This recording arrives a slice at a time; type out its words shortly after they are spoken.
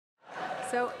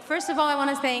So first of all, I want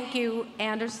to thank you,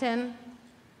 Anderson,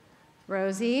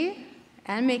 Rosie,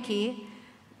 and Mickey,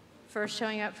 for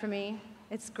showing up for me.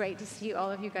 It's great to see all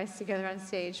of you guys together on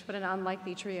stage. What an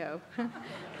unlikely trio.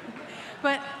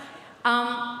 But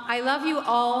I love you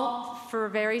all for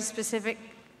very specific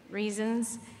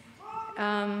reasons.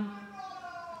 Thank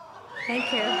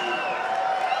you.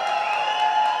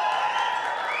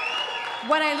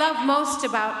 What I love most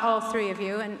about all three of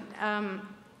you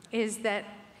is that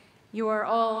you are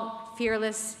all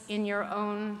fearless in your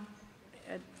own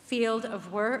field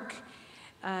of work.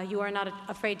 You are not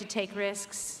afraid to take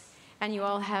risks, and you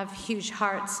all have huge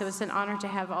hearts, so it's an honor to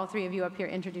have all three of you up here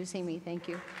introducing me. Thank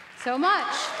you so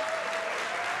much.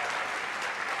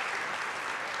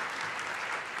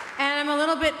 And I'm a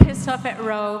little bit pissed off at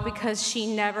Ro because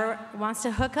she never wants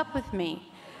to hook up with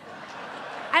me.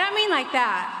 I don't mean like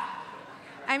that.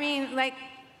 I mean like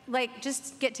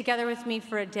just get together with me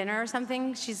for a dinner or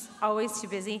something. She's always too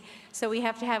busy, so we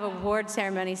have to have award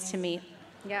ceremonies to meet.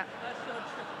 Yeah.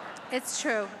 That's so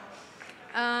true. It's true.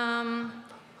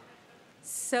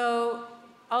 So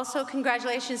also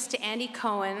congratulations to Andy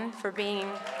Cohen for being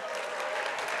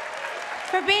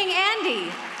Andy,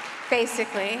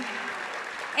 basically.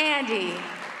 Andy,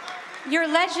 you're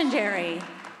legendary.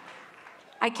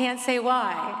 I can't say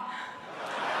why.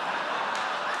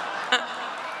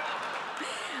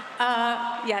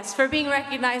 Yes, for being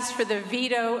recognized for the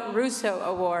Vito Russo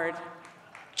Award.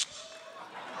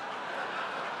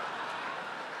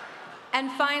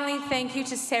 And finally, thank you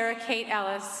to Sarah Kate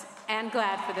Ellis and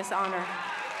GLAAD for this honor.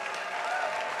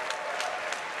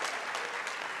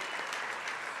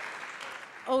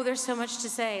 Oh, there's so much to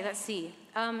say. Let's see.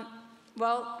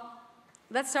 Well,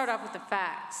 let's start off with the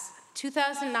facts.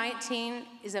 2019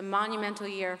 is a monumental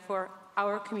year for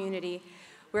our community.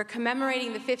 We're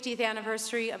commemorating the 50th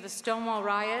anniversary of the Stonewall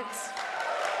riots,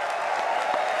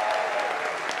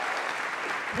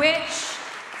 which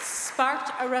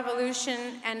sparked a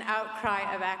revolution and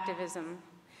outcry of activism,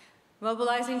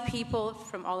 mobilizing people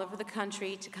from all over the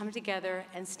country to come together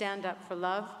and stand up for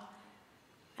love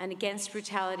and against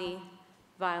brutality,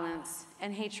 violence,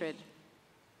 and hatred.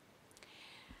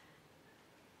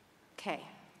 Okay,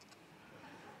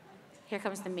 here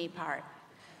comes the me part.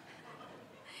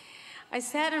 I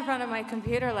sat in front of my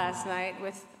computer last night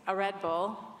with a Red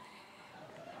Bull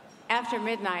after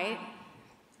midnight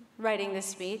writing this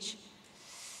speech.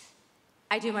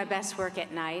 I do my best work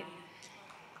at night.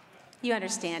 You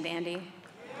understand, Andy?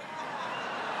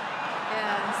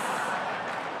 Yes.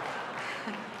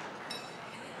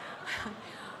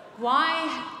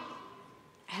 Why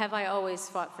have I always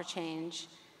fought for change?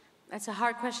 That's a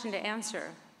hard question to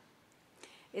answer.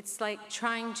 It's like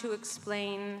trying to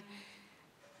explain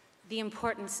the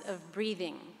importance of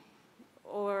breathing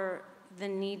or the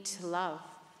need to love.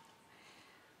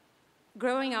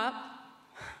 Growing up,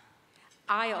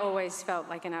 I always felt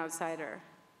like an outsider,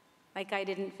 like I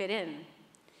didn't fit in.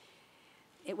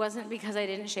 It wasn't because I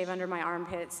didn't shave under my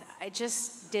armpits. I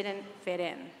just didn't fit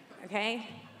in, okay?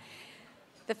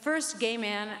 The first gay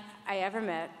man I ever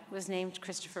met was named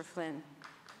Christopher Flynn.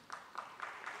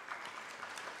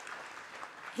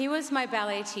 He was my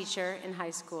ballet teacher in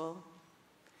high school,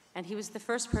 and he was the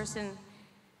first person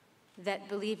that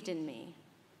believed in me,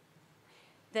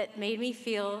 that made me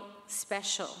feel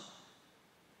special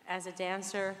as a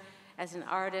dancer, as an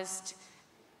artist,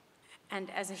 and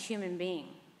as a human being.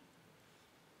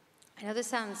 I know this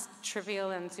sounds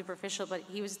trivial and superficial, but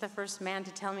he was the first man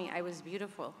to tell me I was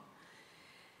beautiful.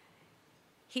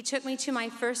 He took me to my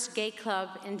first gay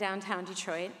club in downtown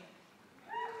Detroit.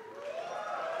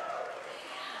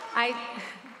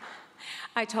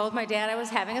 I told my dad I was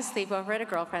having a sleepover at a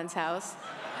girlfriend's house.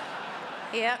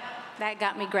 Yep, that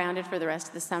got me grounded for the rest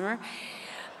of the summer.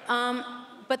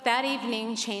 But that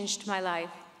evening changed my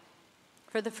life.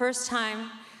 For the first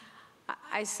time,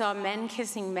 I saw men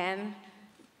kissing men,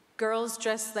 girls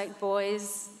dressed like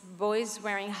boys, boys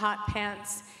wearing hot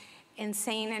pants,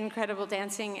 insane, incredible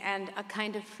dancing, and a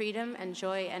kind of freedom and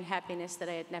joy and happiness that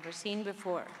I had never seen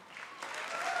before.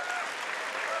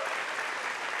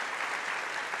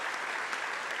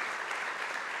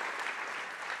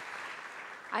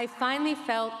 I finally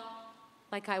felt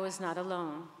like I was not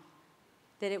alone,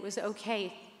 that it was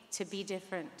okay to be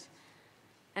different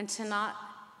and to not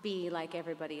be like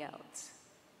everybody else.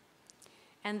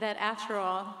 And that after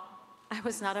all, I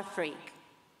was not a freak.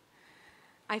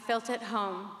 I felt at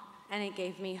home, and it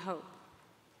gave me hope.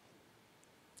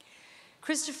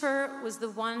 Christopher was the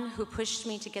one who pushed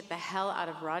me to get the hell out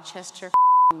of Rochester,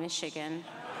 Michigan.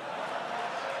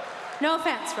 No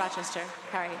offense, Rochester,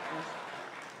 sorry.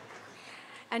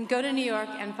 And go to New York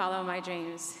and follow my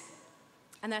dreams.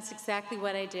 And that's exactly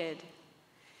what I did.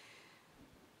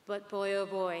 But boy, oh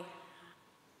boy,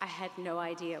 I had no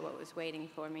idea what was waiting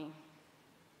for me.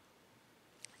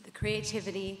 The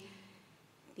creativity,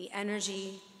 the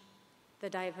energy, the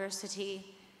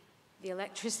diversity, the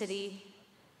electricity,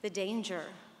 the danger,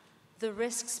 the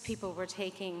risks people were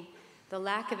taking, the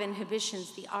lack of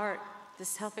inhibitions, the art, the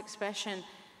self-expression,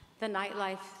 the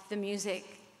nightlife, the music,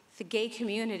 the gay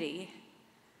community,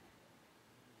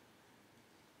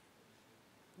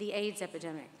 the AIDS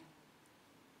epidemic.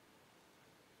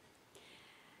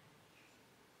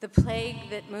 The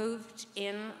plague that moved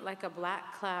in like a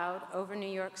black cloud over New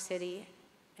York City,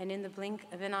 and in the blink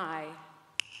of an eye,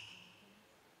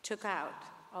 took out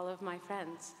all of my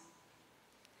friends.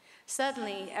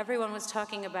 Suddenly, everyone was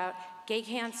talking about gay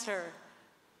cancer,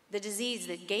 the disease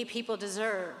that gay people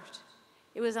deserved.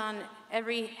 It was on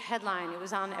every headline, it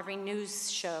was on every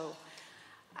news show.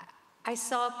 I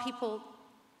saw people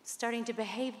starting to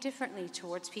behave differently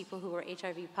towards people who were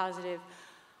HIV positive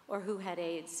or who had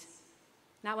AIDS.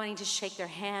 Not wanting to shake their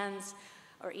hands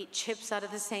or eat chips out of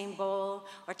the same bowl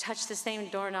or touch the same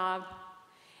doorknob.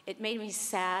 It made me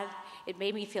sad, it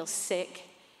made me feel sick,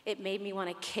 it made me want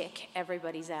to kick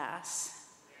everybody's ass.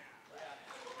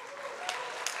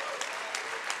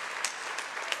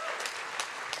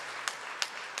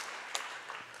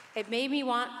 It made me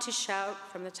want to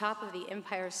shout from the top of the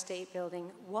Empire State Building,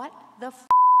 what the f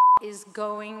is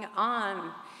going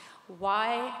on?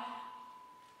 Why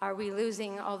are we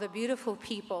losing all the beautiful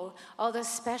people, all the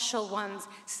special ones?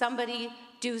 Somebody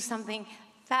do something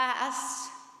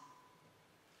fast.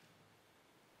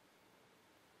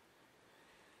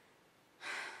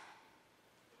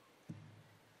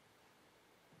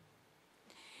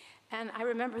 And I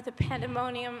remember the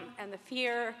pandemonium and the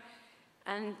fear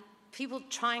and people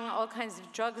trying all kinds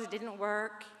of drugs that didn't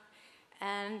work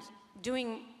and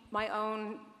doing my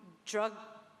own drug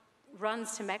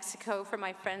runs to Mexico for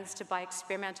my friends to buy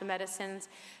experimental medicines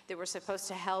that were supposed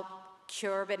to help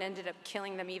cure but ended up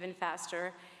killing them even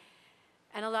faster.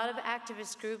 And a lot of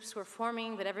activist groups were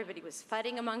forming, but everybody was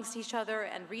fighting amongst each other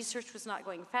and research was not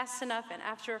going fast enough. And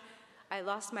after I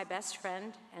lost my best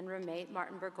friend and roommate,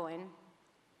 Martin Burgoyne,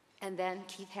 and then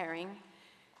Keith Haring,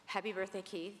 happy birthday,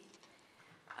 Keith.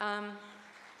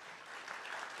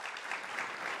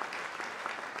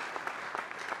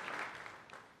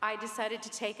 I decided to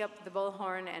take up the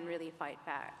bullhorn and really fight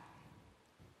back.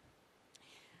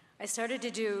 I started to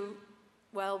do,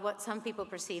 well, what some people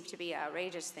perceive to be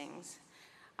outrageous things.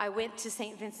 I went to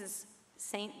St.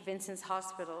 Vincent's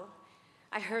Hospital.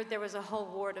 I heard there was a whole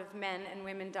ward of men and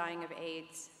women dying of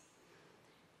AIDS.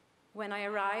 When I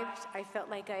arrived, I felt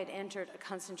like I had entered a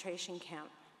concentration camp.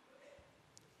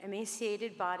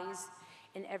 Emaciated bodies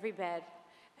in every bed,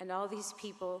 and all these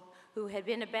people who had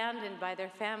been abandoned by their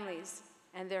families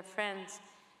and their friends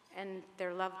and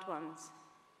their loved ones.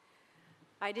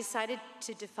 I decided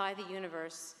to defy the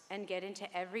universe and get into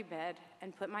every bed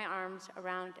and put my arms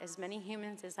around as many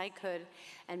humans as I could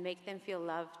and make them feel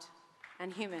loved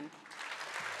and human.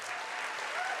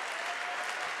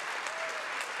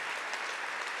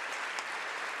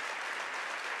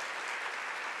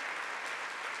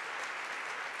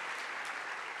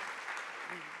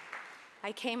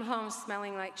 I came home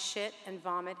smelling like shit and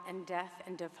vomit and death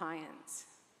and defiance.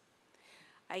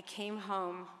 I came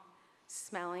home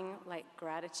smelling like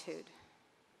gratitude.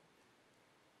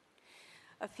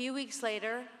 A few weeks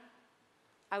later,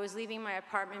 I was leaving my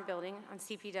apartment building on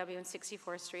CPW and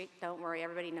 64th Street. Don't worry,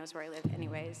 everybody knows where I live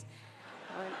anyways.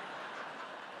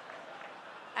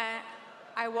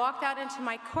 I walked out into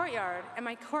my courtyard, and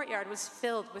my courtyard was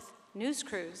filled with news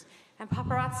crews and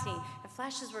paparazzi, and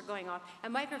flashes were going off,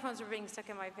 and microphones were being stuck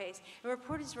in my face, and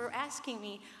reporters were asking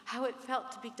me how it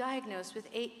felt to be diagnosed with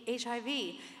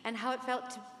HIV, and how it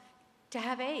felt to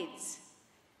have AIDS.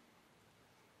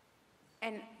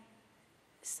 And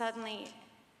suddenly,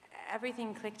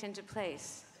 everything clicked into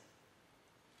place.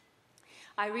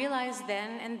 I realized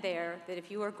then and there that if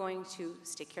you are going to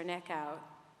stick your neck out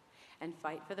and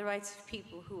fight for the rights of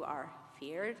people who are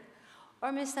feared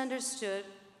or misunderstood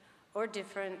or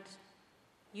different,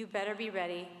 you better be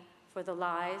ready for the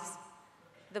lies,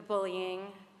 the bullying,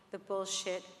 the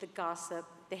bullshit, the gossip,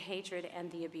 the hatred,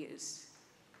 and the abuse.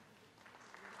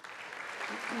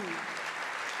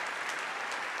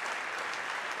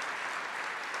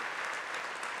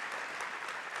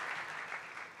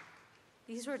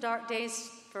 These were dark days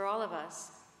for all of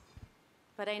us,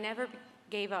 but I never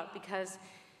gave up because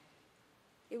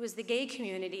it was the gay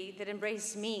community that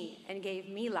embraced me and gave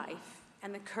me life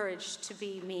and the courage to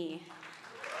be me.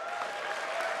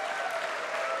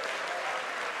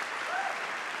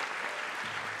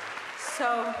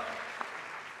 So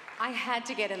I had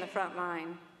to get in the front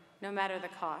line, no matter the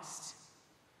cost.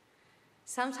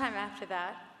 Sometime after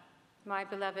that, my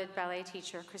beloved ballet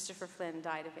teacher, Christopher Flynn,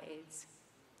 died of AIDS.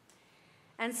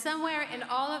 And somewhere in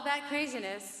all of that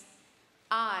craziness,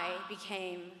 I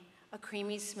became a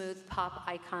creamy, smooth pop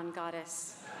icon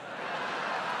goddess.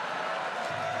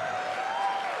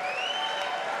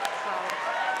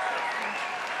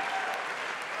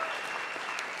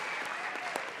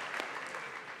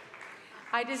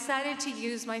 I decided to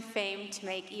use my fame to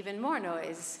make even more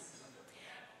noise,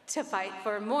 to fight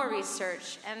for more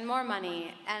research and more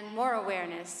money and more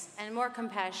awareness and more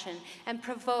compassion and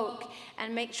provoke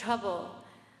and make trouble,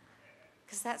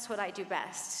 because that's what I do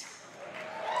best.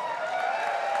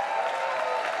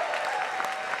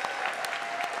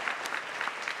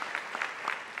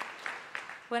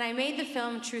 When I made the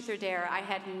film Truth or Dare, I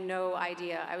had no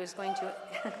idea I was going to...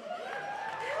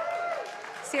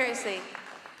 Seriously,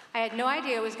 I had no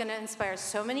idea it was going to inspire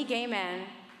so many gay men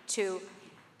to,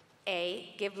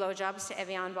 A, give blowjobs to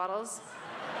Evian bottles,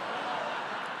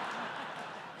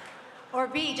 or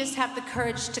B, just have the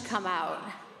courage to come out.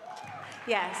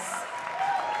 Yes.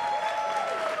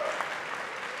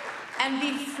 And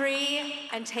be free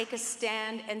and take a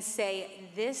stand and say,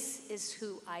 this is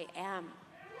who I am.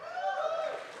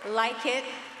 Like it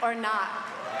or not,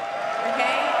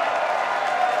 okay?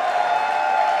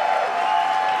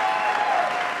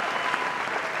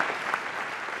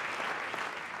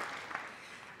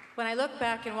 When I look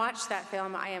back and watch that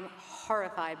film, I am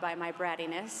horrified by my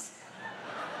brattiness.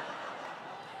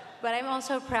 But I'm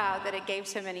also proud that it gave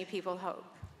so many people hope.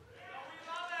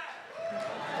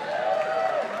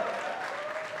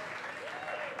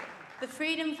 The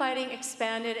freedom fighting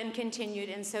expanded and continued,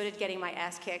 and so did getting my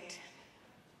ass kicked.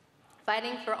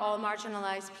 Fighting for all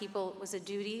marginalized people was a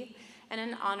duty and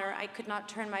an honor I could not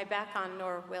turn my back on,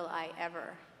 nor will I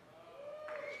ever.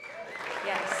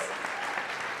 Yes.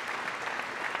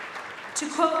 To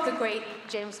quote the great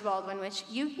James Baldwin, which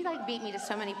you like beat me to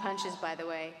so many punches, by the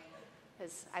way,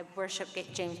 because I worship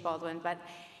James Baldwin, but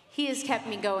he has kept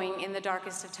me going in the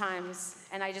darkest of times,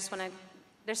 and I just want to,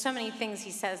 there's so many things he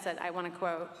says that I want to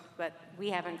quote, but we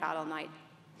haven't got all night.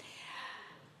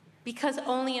 Because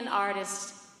only an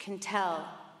artist can tell,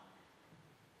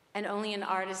 and only an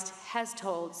artist has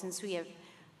told, since we have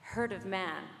heard of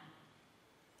man,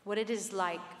 what it is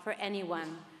like for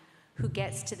anyone who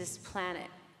gets to this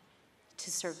planet to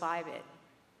survive it.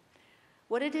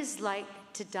 What it is like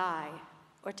to die,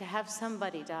 or to have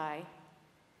somebody die.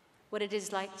 What it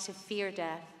is like to fear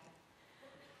death.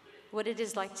 What it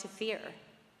is like to fear.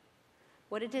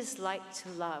 What it is like to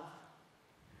love.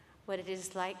 What it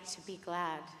is like to be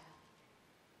glad.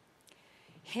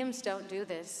 Hymns don't do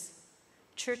this.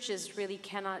 Churches really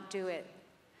cannot do it.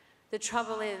 The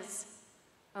trouble is,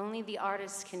 only the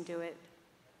artist can do it.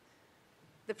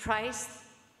 The price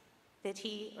that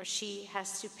he or she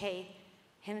has to pay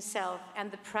himself,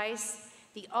 and the price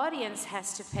the audience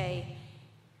has to pay,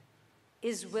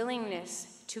 is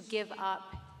willingness to give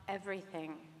up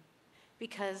everything,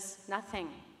 because nothing,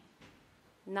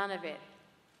 none of it,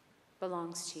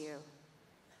 belongs to you.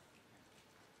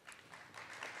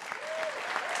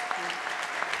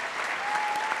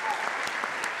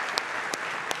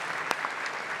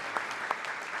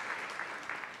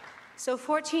 So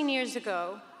 14 years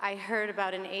ago, I heard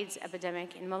about an AIDS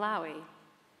epidemic in Malawi,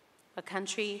 a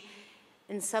country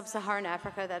in sub-Saharan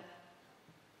Africa that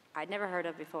I'd never heard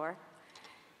of before,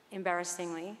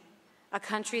 embarrassingly, a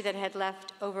country that had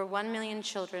left over 1 million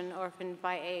children orphaned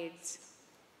by AIDS.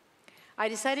 I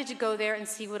decided to go there and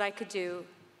see what I could do,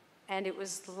 and it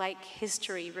was like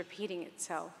history repeating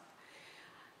itself.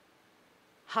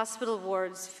 Hospital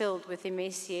wards filled with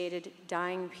emaciated,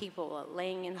 dying people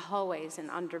laying in hallways and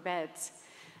under beds,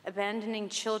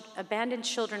 abandoned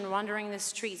children wandering the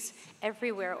streets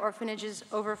everywhere, orphanages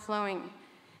overflowing,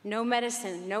 no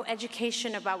medicine, no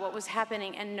education about what was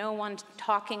happening, and no one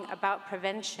talking about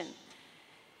prevention.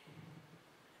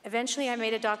 Eventually, I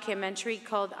made a documentary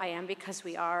called I Am Because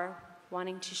We Are,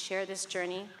 wanting to share this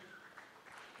journey.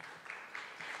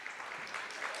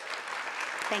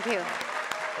 Thank you.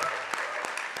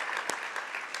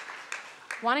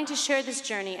 Wanting to share this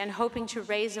journey and hoping to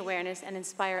raise awareness and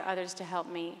inspire others to help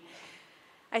me,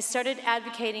 I started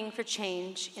advocating for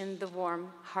change in the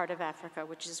warm heart of Africa,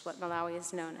 which is what Malawi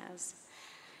is known as.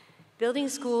 Building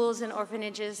schools and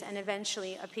orphanages, and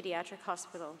eventually a pediatric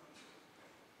hospital.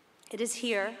 It is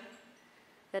here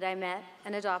that I met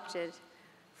and adopted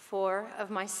 4 of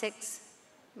my 6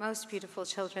 most beautiful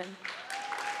children.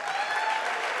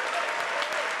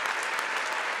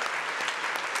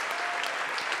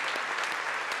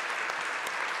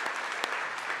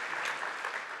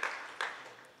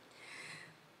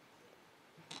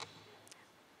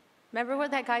 Remember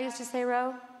what that guy used to say,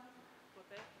 Ro?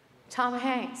 Tom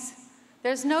Hanks.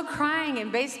 There's no crying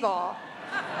in baseball,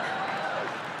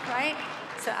 right?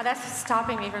 So that's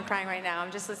stopping me from crying right now. I'm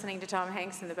just listening to Tom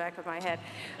Hanks in the back of my head.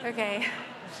 Okay.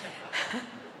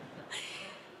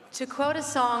 To quote a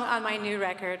song on my new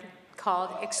record called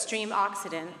Extreme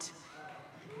Occident,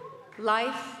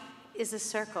 life is a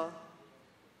circle.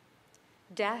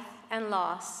 Death and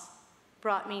loss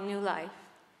brought me new life,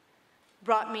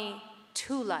 brought me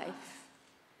to life,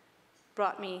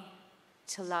 brought me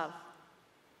to love.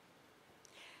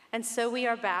 And so we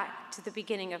are back to the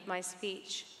beginning of my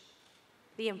speech,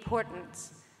 the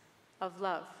importance of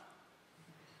love.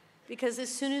 Because as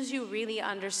soon as you really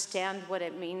understand what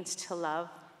it means to love,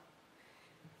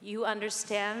 you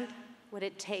understand what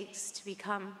it takes to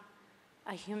become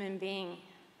a human being.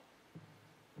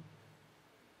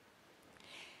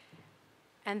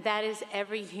 And that it is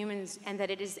every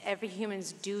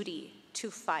human's duty to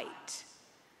fight,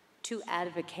 to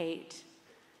advocate,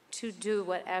 to do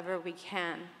whatever we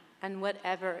can and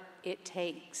whatever it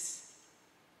takes.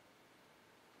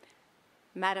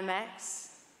 Madam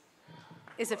X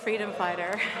is a freedom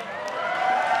fighter.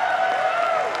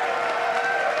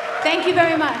 Thank you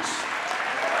very much.